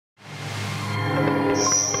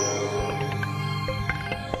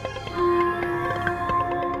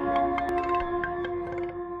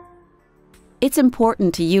It's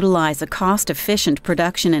important to utilize a cost-efficient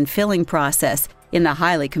production and filling process in the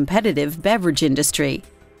highly competitive beverage industry.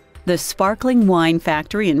 The sparkling wine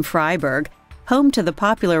factory in Freyburg, home to the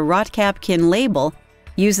popular Rotkäppchen label,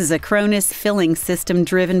 uses a Kronos filling system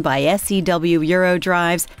driven by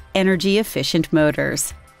SEW-EURODRIVE's energy-efficient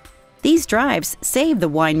motors. These drives save the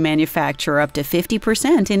wine manufacturer up to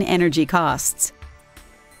 50% in energy costs.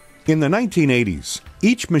 In the 1980s,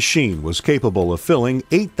 each machine was capable of filling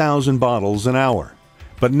 8,000 bottles an hour.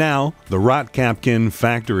 But now, the Rotkäppchen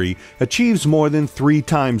factory achieves more than 3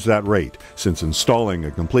 times that rate since installing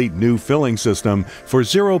a complete new filling system for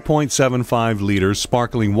 0.75-liter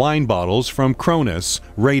sparkling wine bottles from Kronos,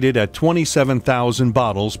 rated at 27,000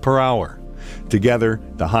 bottles per hour. Together,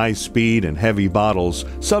 the high-speed and heavy bottles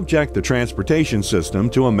subject the transportation system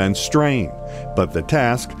to immense strain, but the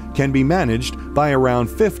task can be managed by around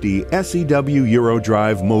 50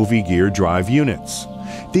 SEW-EURODRIVE MOVIGEAR drive units.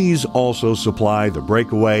 These also supply the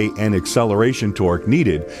breakaway and acceleration torque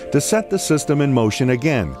needed to set the system in motion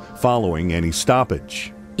again following any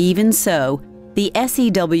stoppage. Even so, the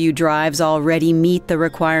SEW drives already meet the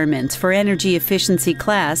requirements for energy efficiency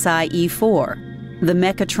class IE4. The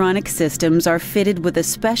mechatronic systems are fitted with a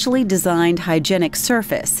specially designed hygienic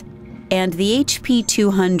surface, and the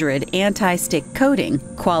HP200 anti-stick coating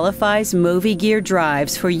qualifies MOVIGEAR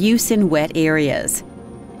drives for use in wet areas.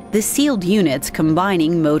 The sealed units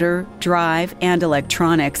combining motor, drive, and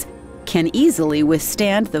electronics can easily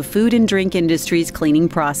withstand the food and drink industry's cleaning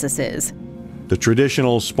processes. The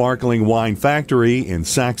traditional sparkling wine factory in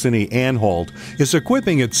Saxony-Anhalt is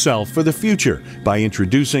equipping itself for the future by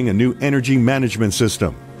introducing a new energy management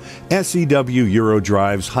system.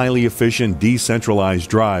 SEW-EURODRIVE's highly efficient decentralized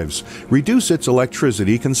drives reduce its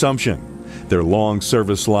electricity consumption. Their long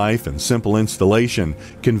service life and simple installation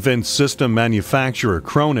convinced system manufacturer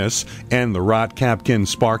Kronos and the Rotkäppchen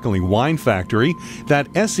sparkling wine factory that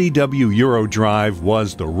SEW-EURODRIVE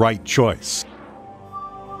was the right choice.